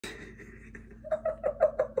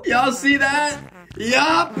Y'all see that?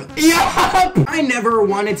 Yup! I never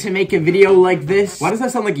wanted to make a video like this. Why does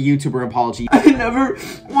that sound like a YouTuber apology? I never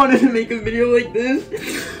wanted to make a video like this.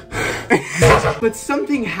 But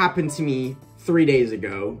something happened to me 3 days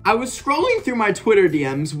ago. I was scrolling through my Twitter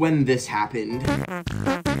DMs when this happened.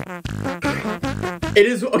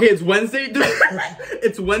 It's Wednesday.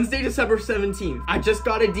 It's Wednesday, December 17th. I just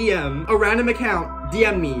got a DM. A random account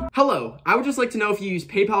DM'd me. Hello, I would just like to know if you use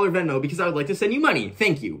PayPal or Venmo because I would like to send you money.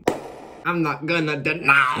 Thank you. I'm not gonna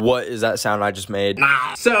deny. What is that sound I just made?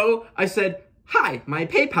 So I said, hi, my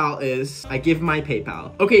PayPal is, I give my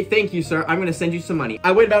PayPal. Okay, thank you, sir. I'm gonna send you some money.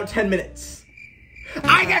 I wait about 10 minutes.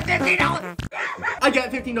 I get $15. I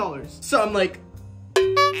get $15. So I'm like,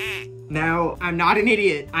 now, I'm not an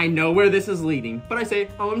idiot. I know where this is leading, but I say,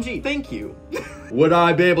 OMG, thank you. Would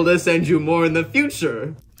I be able to send you more in the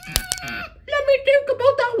future? Let me think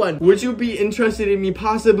about that one. Would you be interested in me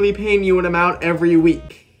possibly paying you an amount every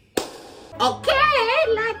week? Okay,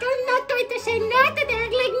 like I'm not going to say no to that,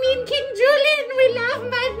 like me and King Julian, we love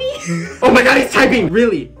money. Oh my god, he's typing!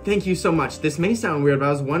 Really, thank you so much. This may sound weird, but I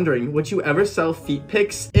was wondering, would you ever sell feet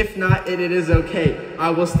pics? If not, it is okay. I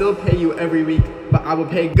will still pay you every week, but I will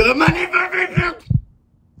pay good money for feet pics.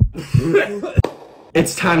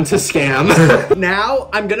 It's time to scam. Now,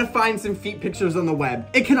 I'm gonna find some feet pictures on the web.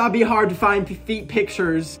 It cannot be hard to find feet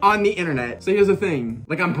pictures on the internet. So here's the thing,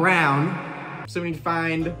 like I'm brown. So we need to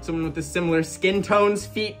find someone with the similar skin tones,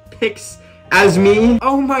 feet pics as me.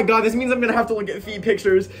 Oh my god, this means I'm gonna have to look at feet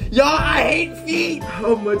pictures. Y'all, I hate feet.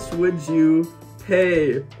 How much would you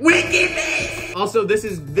pay? Wiki feet! Also, this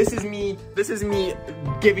is me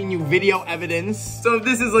giving you video evidence. So if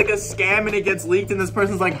this is like a scam and it gets leaked and this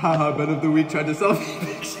person's like, haha, Ben of the Week tried to sell feet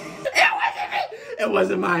pictures. It wasn't me. It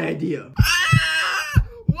wasn't my idea.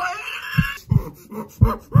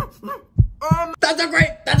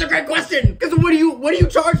 That's a great question. Because what do you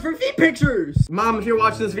charge for feet pictures? Mom, if you're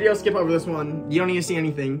watching this video, skip over this one. You don't need to see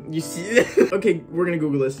anything. You see Okay, we're gonna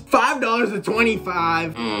Google this. $5 to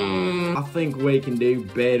 25. I think we can do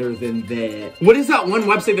better than that. What is that one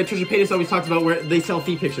website that Trisha Paytas always talks about where they sell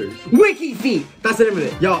feet pictures? Wiki Feet. That's the name of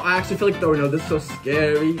it. Yo, I actually feel like, oh no, this is so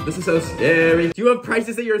scary. This is so scary. Do you have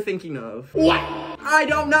prices that you're thinking of? What? I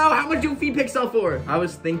don't know. How much do feet pics sell for? I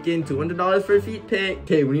was thinking $200 for a feet pic.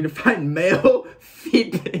 Okay, we need to find male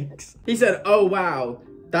feet pics. He said, oh wow,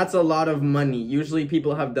 that's a lot of money. Usually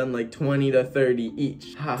people have done like 20 to 30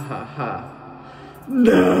 each. Ha ha ha.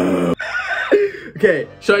 No. Okay,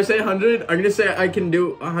 should I say 100? I'm gonna say I can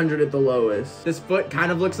do 100 at the lowest. This foot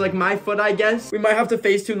kind of looks like my foot, I guess. We might have to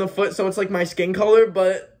Facetune the foot so it's like my skin color,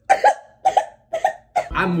 but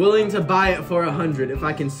I'm willing to buy it for 100 if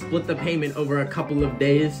I can split the payment over a couple of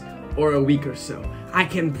days or a week or so. I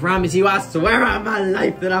can promise you, I swear on my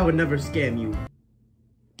life that I would never scam you.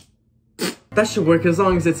 That should work as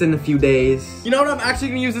long as it's in a few days. You know what I'm actually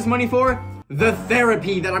gonna use this money for? The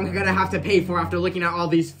therapy that I'm gonna have to pay for after looking at all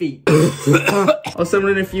these feet. I'll send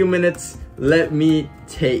them in a few minutes. Let me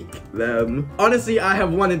take them. Honestly, I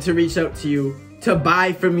have wanted to reach out to you to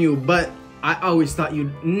buy from you, but I always thought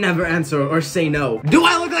you'd never answer or say no. Do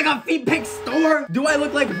I look like a feet pic store? Do I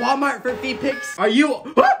look like Walmart for feet pics? Are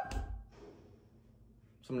you...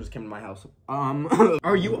 Someone just came to my house.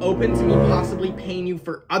 Are you open to me possibly paying you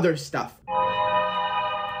for other stuff?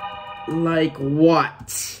 Like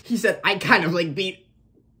what? He said, I kind of like beat...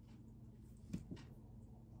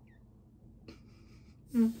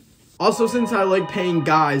 Also, since I like paying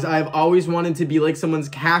guys, I've always wanted to be like someone's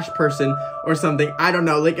cash person or something. I don't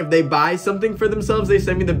know, like if they buy something for themselves, they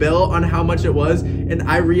send me the bill on how much it was, and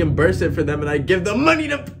I reimburse it for them, and I give them money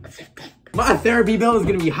to... My therapy bill is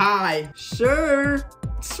gonna be high. Sure.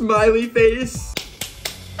 Smiley face.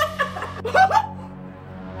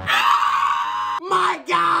 My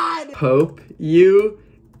God! Hope you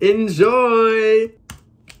enjoy.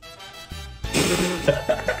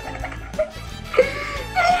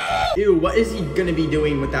 Ew, what is he gonna be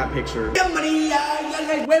doing with that picture?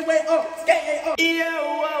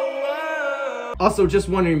 Also, just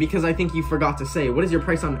wondering, because I think you forgot to say, what is your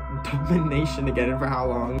price on domination again and for how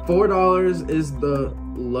long? $4 is the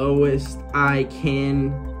lowest I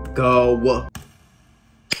can go.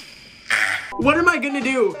 What am I gonna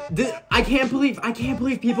do? I can't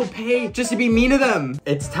believe people pay just to be mean to them.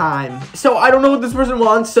 It's time. So I don't know what this person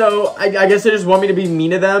wants, so I guess they just want me to be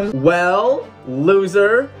mean to them. Well,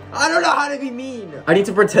 loser. I don't know how to be mean. I need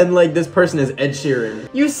to pretend like this person is Ed Sheeran.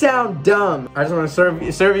 You sound dumb. I just want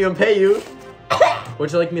to serve you and pay you.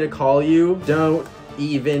 Would you like me to call you? Don't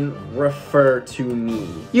even refer to me.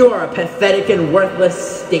 You are a pathetic and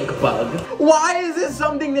worthless stink bug. Why is this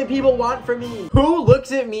something that people want from me? Who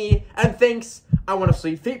looks at me and thinks, I want to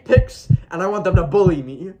see feet pics and I want them to bully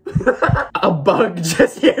me. A bug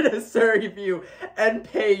just here to serve you and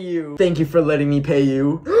pay you. Thank you for letting me pay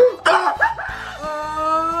you.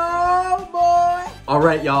 Oh boy. All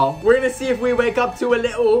right, y'all. We're gonna see if we wake up to a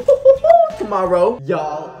little tomorrow,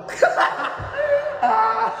 y'all.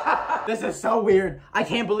 This is so weird. I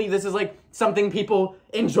can't believe this is like something people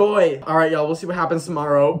enjoy. All right, y'all, we'll see what happens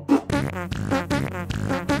tomorrow.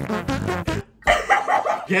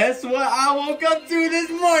 Guess what I woke up to this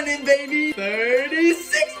morning, baby?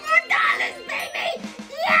 $36 more, baby.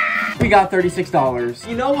 Yeah! We got $36.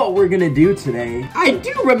 You know what we're gonna do today? I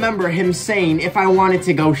do remember him saying if I wanted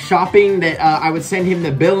to go shopping that I would send him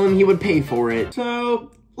the bill and he would pay for it.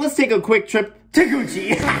 So let's take a quick trip to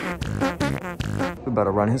Gucci. We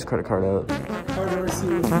better run his credit card out.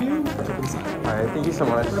 Alright, thank you so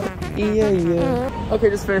much. Yeah. Okay,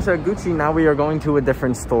 just finished at Gucci. Now we are going to a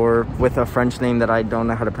different store with a French name that I don't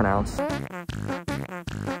know how to pronounce.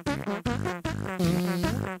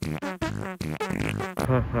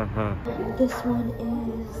 This one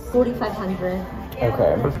is 4,500.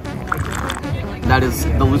 Okay. That is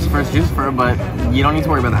the Lucifer's juice fur, but you don't need to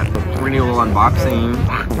worry about that. We're gonna do a little unboxing.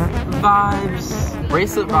 Vibes.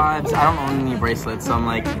 Bracelet vibes. I don't own any bracelets, so I'm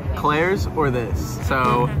like, Claire's or this.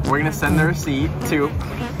 So we're gonna send the receipt to,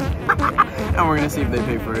 and we're gonna see if they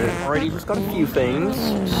pay for it. Already just got a few things,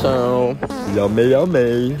 so yummy.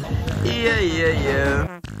 Yeah.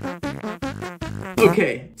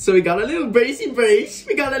 Okay, so we got a little brace.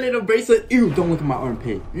 We got a little bracelet. Ew, don't look at my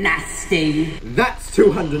armpit. Nasty. That's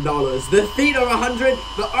 $200. The feet are 100.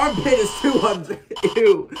 The armpit is 200.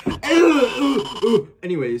 Ew. Ew.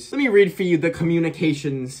 Anyways, let me read for you the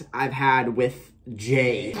communications I've had with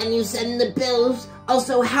Jay. Can you send the bills?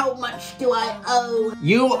 Also, how much do I owe?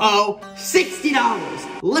 You owe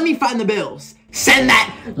 $60. Let me find the bills. Send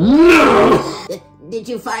that. No. Did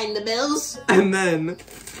you find the bills? And then...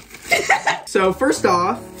 So first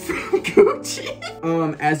off, from Gucci,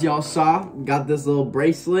 as y'all saw, got this little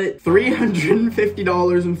bracelet,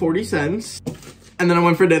 $350.40. And then I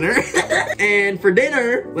went for dinner. And for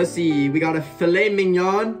dinner, let's see, we got a filet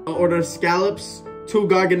mignon, an order of scallops, 2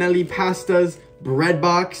 garganelli pastas, bread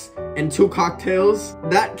box, and 2 cocktails.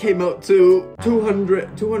 That came out to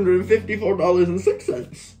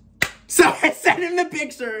 $254.06. So I sent him the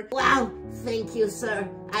picture. Wow, thank you, sir.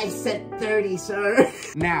 I sent 30, sir.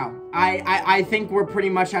 Now, I think we're pretty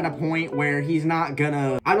much at a point where he's not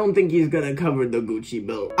gonna, I don't think he's gonna cover the Gucci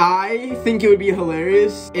bill. I think it would be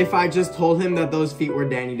hilarious if I just told him that those feet were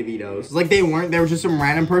Danny DeVito's. Like they weren't, they were just some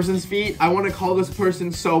random person's feet. I wanna call this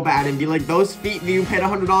person so bad and be like, those feet that you paid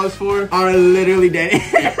 $100 for are literally Danny.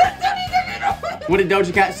 What did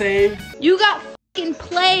Doja Cat say? You got fucking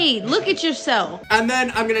played. Look at yourself. And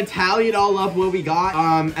then I'm gonna tally it all up what we got,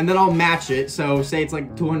 and then I'll match it. So say it's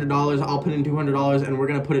like $200, I'll put in $200, and we're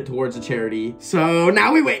gonna put it towards a charity. So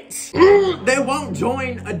now we wait. They won't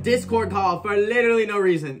join a Discord call for literally no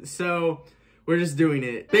reason. So we're just doing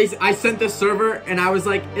it. Basically, I sent the server, and I was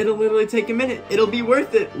like, it'll literally take a minute. It'll be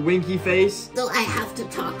worth it, winky face. So I have to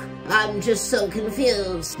talk. I'm just so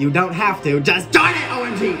confused. You don't have to, just join it,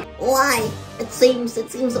 OMG! Why? It seems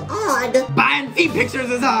odd. Buying feet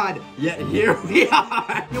pictures is odd. Yet here we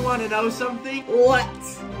are. You wanna know something? What?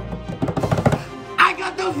 I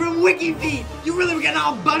got those from Wiki Feet. You really were getting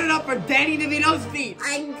all butted up for Danny DeVito's feet.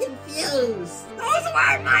 I'm confused. Those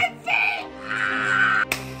were my feet!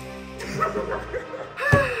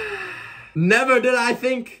 Never did I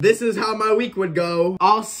think this is how my week would go.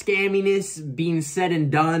 All scamminess being said and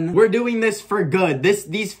done, we're doing this for good.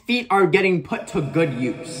 These feet are getting put to good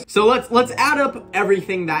use. So let's add up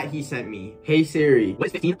everything that he sent me. Hey Siri, what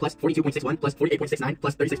is 15 plus 42.61 plus 48.69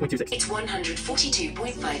 plus 36.26? It's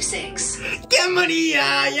 142.56. Get money,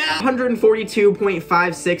 yeah.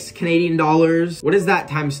 142.56 Canadian dollars. What is that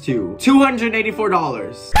times 2?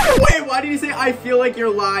 $284. Wait, why did you say I feel like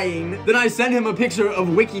you're lying? Then I sent him a picture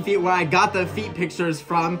of Wiki Feet where I got the feet pictures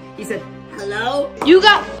from. He said, hello? You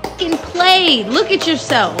got fucking played. Look at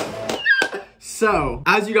yourself. So,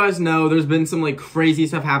 as you guys know, there's been some like crazy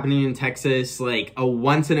stuff happening in Texas, like a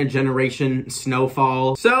once in a generation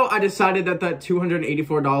snowfall. So I decided that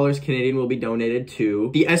 $284 Canadian will be donated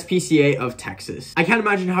to the SPCA of Texas. I can't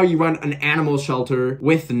imagine how you run an animal shelter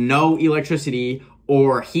with no electricity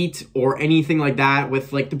or heat or anything like that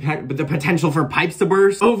with like the potential for pipes to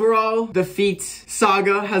burst. Overall, the feet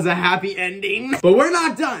saga has a happy ending. But we're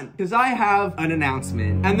not done, because I have an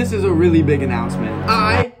announcement. And this is a really big announcement.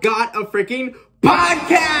 I got a freaking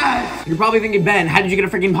podcast! You're probably thinking, Ben, how did you get a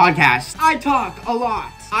freaking podcast? I talk a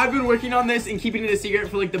lot. I've been working on this and keeping it a secret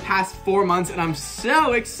for like the past 4 months, and I'm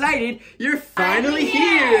so excited you're finally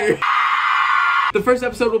here. The first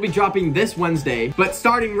episode will be dropping this Wednesday, but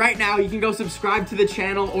starting right now, you can go subscribe to the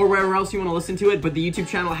channel or wherever else you want to listen to it, but the YouTube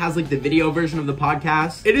channel has like the video version of the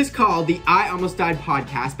podcast. It is called the I Almost Died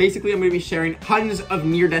podcast. Basically, I'm going to be sharing tons of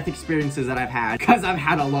near-death experiences that I've had, because I've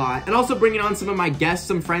had a lot, and also bringing on some of my guests,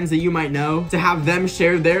 some friends that you might know, to have them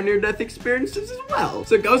share their near-death experiences as well.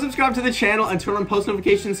 So go subscribe to the channel and turn on post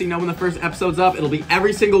notifications so you know when the first episode's up. It'll be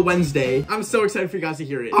every single Wednesday. I'm so excited for you guys to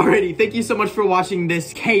hear it. Alrighty, thank you so much for watching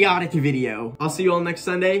this chaotic video. I'll see you all next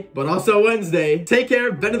Sunday, but also Wednesday. Take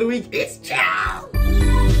care, Ben of the Week. It's ciao!